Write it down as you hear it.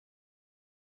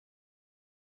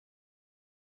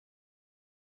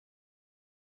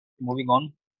moving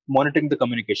on, monitoring the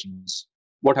communications.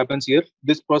 What happens here?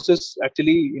 This process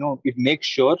actually, it makes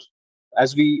sure,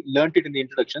 as we learned it in the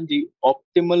introduction, the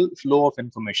optimal flow of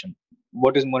information.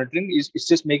 What is monitoring is it's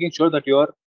just making sure that you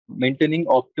are maintaining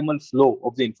optimal flow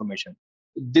of the information.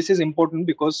 This is important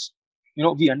because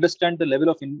we understand the level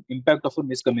of impact of a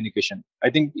miscommunication. I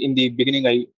think in the beginning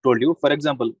I told you, for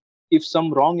example, if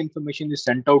some wrong information is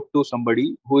sent out to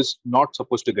somebody who is not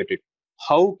supposed to get it,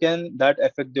 how can that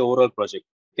affect the overall project?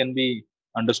 Can be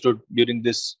understood during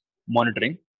this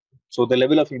monitoring. So the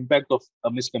level of impact of a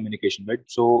miscommunication, right?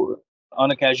 So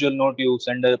on a casual note, you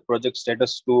send a project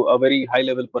status to a very high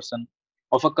level person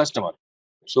of a customer.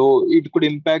 So it could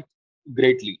impact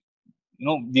greatly.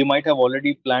 We might have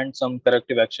already planned some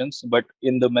corrective actions, but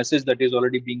in the message that is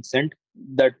already being sent,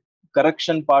 that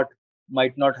correction part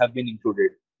might not have been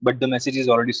included, but the message is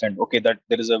already sent. Okay, that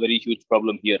there is a very huge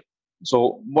problem here.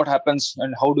 So what happens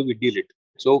and how do we deal it?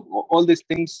 So all these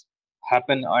things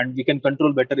happen, and we can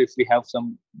control better if we have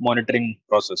some monitoring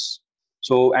process.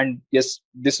 So, and yes,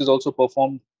 this is also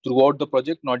performed throughout the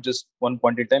project, not just one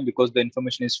point in time, because the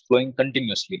information is flowing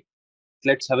continuously.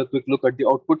 Let's have a quick look at the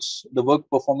outputs. The work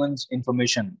performance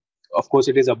information, of course,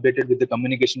 it is updated with the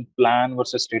communication plan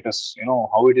versus status,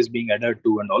 how it is being adhered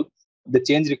to and all. The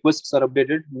change requests are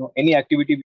updated. Any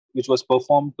activity which was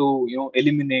performed to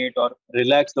eliminate or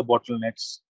relax the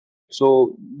bottlenecks,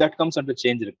 so that comes under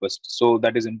change request. So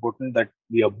that is important that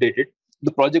we update it.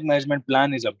 The project management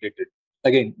plan is updated.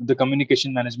 Again, the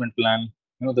communication management plan,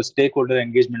 the stakeholder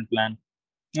engagement plan,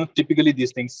 typically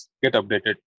these things get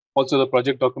updated. Also the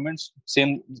project documents,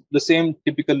 the same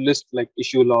typical list like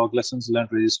issue log, lessons learned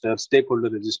register, stakeholder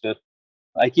register.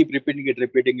 I keep repeating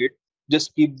it.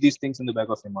 Just keep these things in the back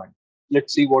of your mind.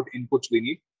 Let's see what inputs we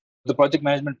need. The project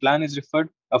management plan is referred.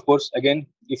 Of course, again,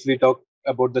 if we talk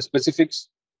about the specifics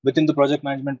within the project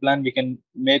management plan, we can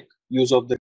make use of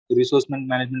the resource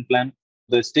management plan,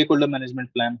 the stakeholder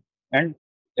management plan, and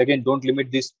again, don't limit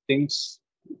these things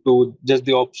to just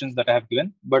the options that I have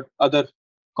given, but other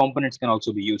components can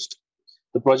also be used.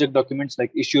 The project documents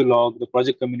like issue log, the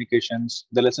project communications,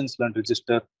 the lessons learned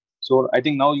register. So I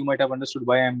think now you might have understood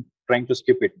why I'm trying to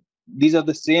skip it. These are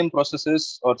the same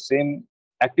processes or same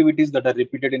activities that are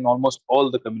repeated in almost all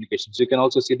the communications. You can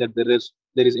also see that there is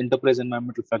enterprise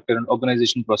environmental factor and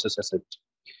organization process assets.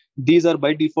 These are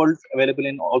by default available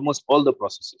in almost all the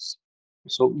processes.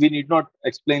 So we need not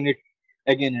explain it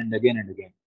again and again and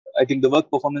again. I think the work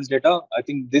performance data, I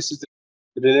think this is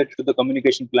related to the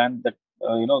communication plan that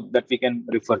that we can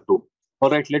refer to. All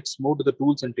right, let's move to the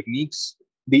tools and techniques.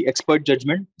 The expert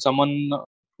judgment, someone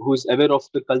who is aware of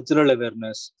the cultural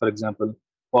awareness, for example,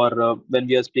 or when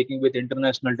we are speaking with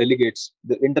international delegates,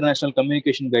 the international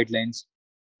communication guidelines,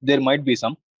 there might be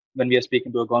some when we are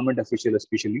speaking to a government official,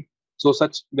 especially. So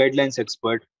such guidelines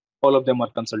expert, all of them are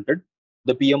consulted.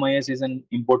 The PMIS is an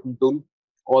important tool.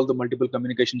 All the multiple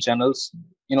communication channels,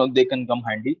 they can come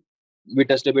handy. We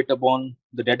touched a bit upon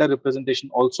the data representation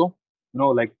also,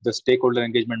 like the stakeholder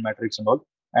engagement matrix and all.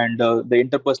 And the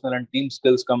interpersonal and team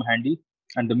skills come handy.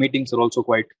 And the meetings are also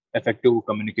quite effective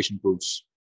communication tools.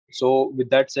 So with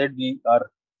that said, we are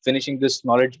finishing this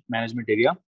knowledge management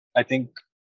area. I think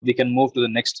we can move to the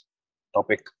next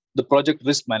topic, the project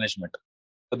risk management.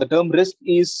 The term risk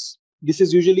this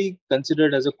is usually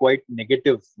considered as a quite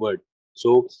negative word.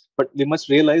 So, but we must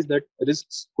realize that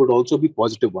risks could also be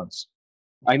positive ones.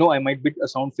 I know I might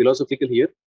sound philosophical here,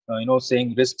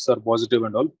 saying risks are positive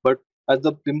and all, but as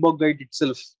the PMBOK guide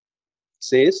itself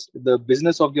says, the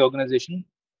business of the organization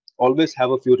always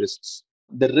have a few risks.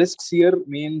 The risks here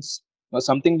means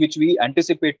something which we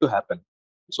anticipate to happen.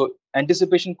 So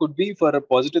anticipation could be for a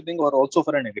positive thing or also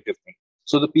for a negative thing.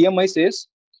 So the PMI says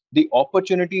the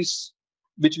opportunities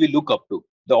which we look up to,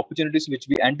 the opportunities which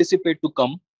we anticipate to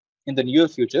come in the near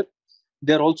future,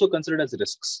 they are also considered as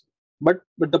risks, but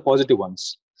the positive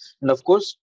ones. And of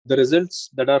course, the results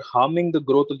that are harming the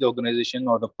growth of the organization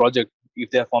or the project, if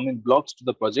they are forming blocks to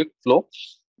the project flow,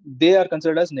 they are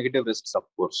considered as negative risks, of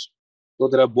course. So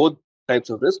there are both types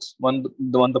of risks,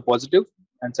 the positive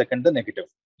and second, the negative.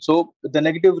 So the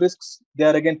negative risks, they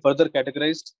are again further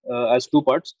categorized as two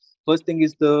parts. First thing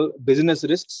is the business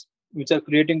risks, which are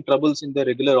creating troubles in the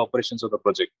regular operations of the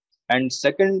project. And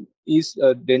second is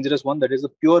a dangerous one, that is a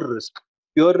pure risk.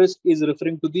 Pure risk is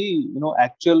referring to the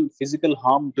actual physical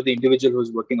harm to the individual who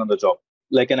is working on the job,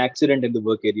 like an accident in the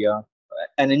work area,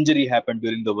 an injury happened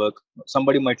during the work,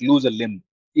 somebody might lose a limb,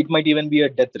 it might even be a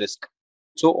death risk.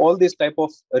 So all these type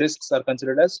of risks are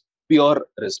considered as pure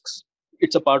risks.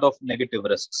 It's a part of negative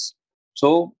risks.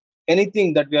 So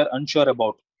anything that we are unsure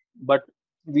about, but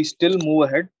we still move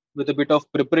ahead with a bit of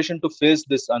preparation to face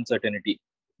this uncertainty,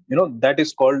 that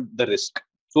is called the risk.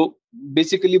 So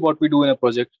basically what we do in a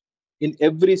project, in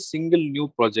every single new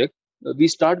project, we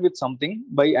start with something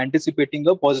by anticipating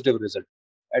a positive result.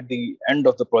 At the end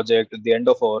of the project, at the end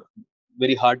of our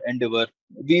very hard endeavor,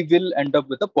 we will end up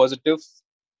with a positive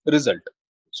result.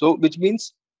 So which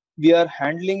means we are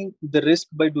handling the risk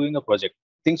by doing a project.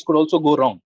 Things could also go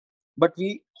wrong, but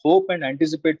we hope and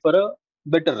anticipate for a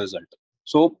better result.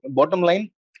 So bottom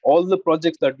line, all the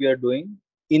projects that we are doing,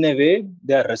 in a way,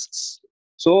 they are risks.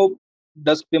 So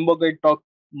does Pimbo Guide talk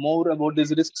more about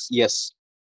these risks? Yes.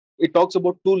 It talks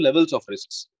about two levels of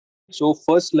risks. So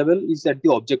first level is at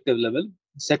the objective level.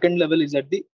 Second level is at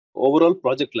the overall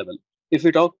project level. If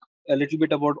we talk a little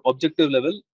bit about objective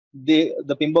level, the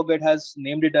Pimbo Guide has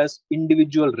named it as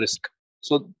individual risk.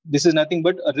 So this is nothing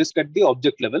but a risk at the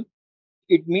object level.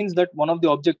 It means that one of the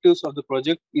objectives of the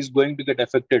project is going to get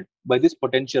affected by this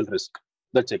potential risk.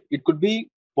 That's it. It could be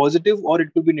positive or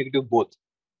it could be negative, both.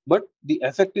 But the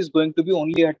effect is going to be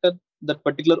only at that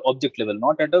particular object level,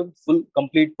 not at a full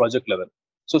complete project level.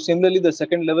 So similarly, the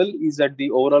second level is at the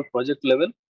overall project level.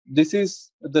 This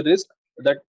is the risk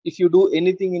that if you do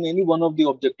anything in any one of the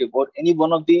objective or any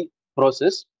one of the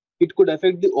process, it could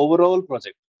affect the overall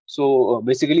project. So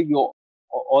basically,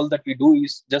 all that we do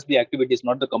is just the activities,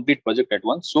 not the complete project at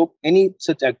once. So any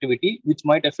such activity which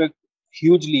might affect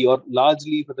hugely or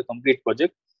largely for the complete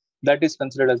project, that is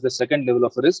considered as the second level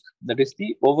of risk. That is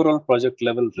the overall project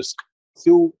level risk.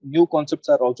 Few new concepts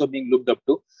are also being looked up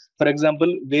to. For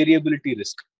example, variability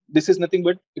risk. This is nothing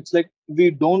but it's like we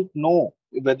don't know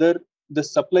whether the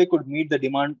supply could meet the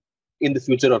demand in the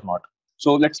future or not.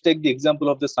 So let's take the example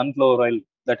of the sunflower oil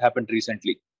that happened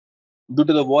recently. Due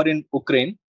to the war in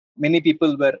Ukraine, many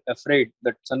people were afraid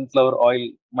that sunflower oil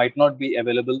might not be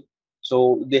available.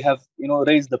 So they have,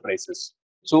 raised the prices.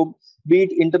 So be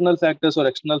it internal factors or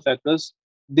external factors,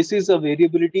 this is a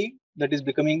variability that is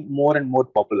becoming more and more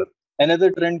popular.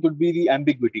 Another trend could be the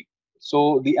ambiguity.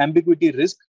 So the ambiguity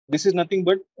risk, this is nothing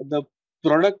but the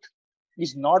product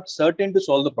is not certain to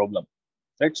solve the problem.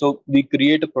 Right. So we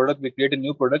create a product, we create a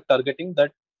new product targeting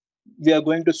that we are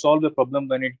going to solve the problem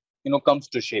when it comes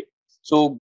to shape.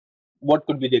 So what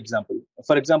could be the example?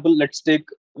 For example, let's take,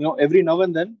 every now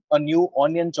and then a new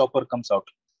onion chopper comes out.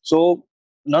 So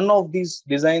none of these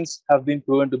designs have been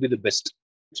proven to be the best.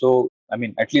 So, I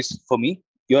mean, at least for me,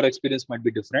 your experience might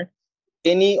be different.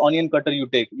 Any onion cutter you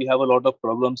take, we have a lot of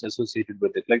problems associated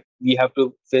with it. Like we have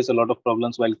to face a lot of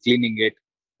problems while cleaning it.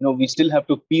 We still have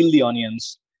to peel the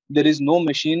onions. There is no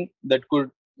machine that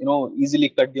could, easily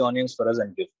cut the onions for us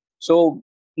and give. So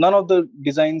none of the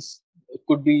designs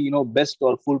could be, best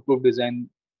or foolproof design.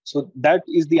 So that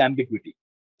is the ambiguity.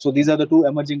 So these are the two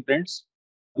emerging trends.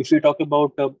 If we talk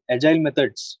about agile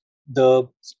methods, the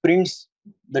sprints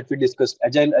that we discussed,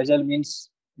 agile means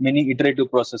many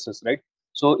iterative processes, right?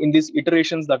 So in these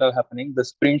iterations that are happening, the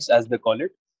sprints as they call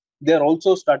it, they are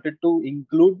also started to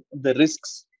include the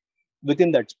risks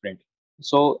within that sprint.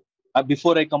 So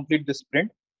before I complete the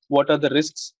sprint, what are the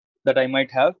risks that I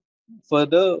might have for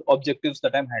the objectives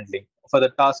that I'm handling, for the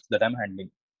tasks that I'm handling,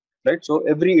 right? So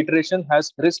every iteration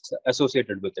has risks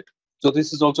associated with it. So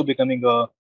this is also becoming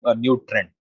a new trend.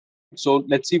 So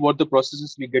let's see what the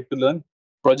processes we get to learn.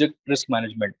 Project risk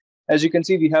management. As you can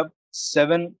see, we have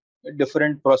 7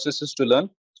 different processes to learn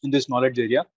in this knowledge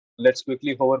area. Let's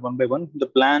quickly cover one by one. The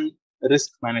plan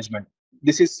risk management.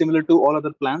 This is similar to all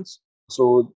other plans.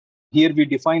 So here we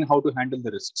define how to handle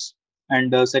the risks.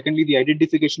 And secondly, the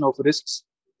identification of risks.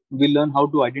 We learn how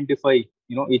to identify,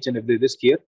 each and every risk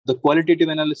here. The qualitative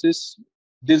analysis.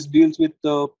 This deals with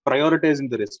prioritizing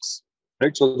the risks,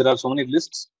 right? So there are so many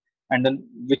risks, and then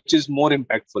which is more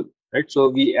impactful, right? So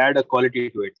we add a quality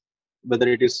to it, whether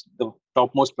it is the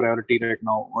topmost priority right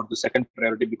now or the second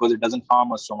priority because it doesn't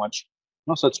harm us so much.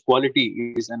 Such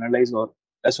quality is analyzed or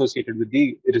associated with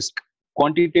the risk.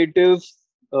 Quantitative,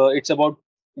 it's about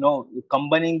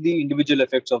combining the individual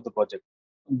effects of the project.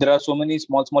 There are so many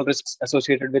small risks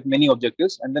associated with many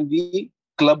objectives, and then we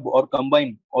club or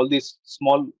combine all these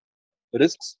small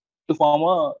risks to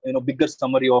form a bigger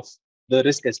summary of the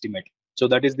risk estimate. So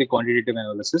that is the quantitative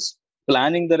analysis.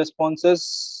 Planning the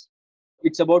responses,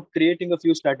 it's about creating a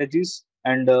few strategies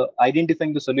and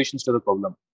identifying the solutions to the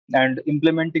problem and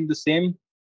implementing the same,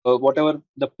 whatever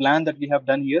the plan that we have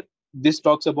done here. This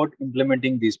talks about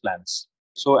implementing these plans.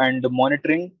 So, and the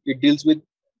monitoring, it deals with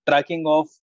tracking of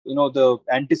the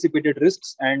anticipated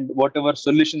risks and whatever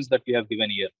solutions that we have given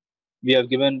here. We have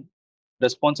given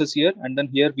responses here, and then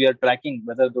here we are tracking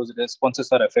whether those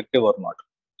responses are effective or not.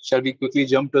 Shall we quickly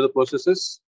jump to the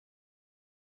processes?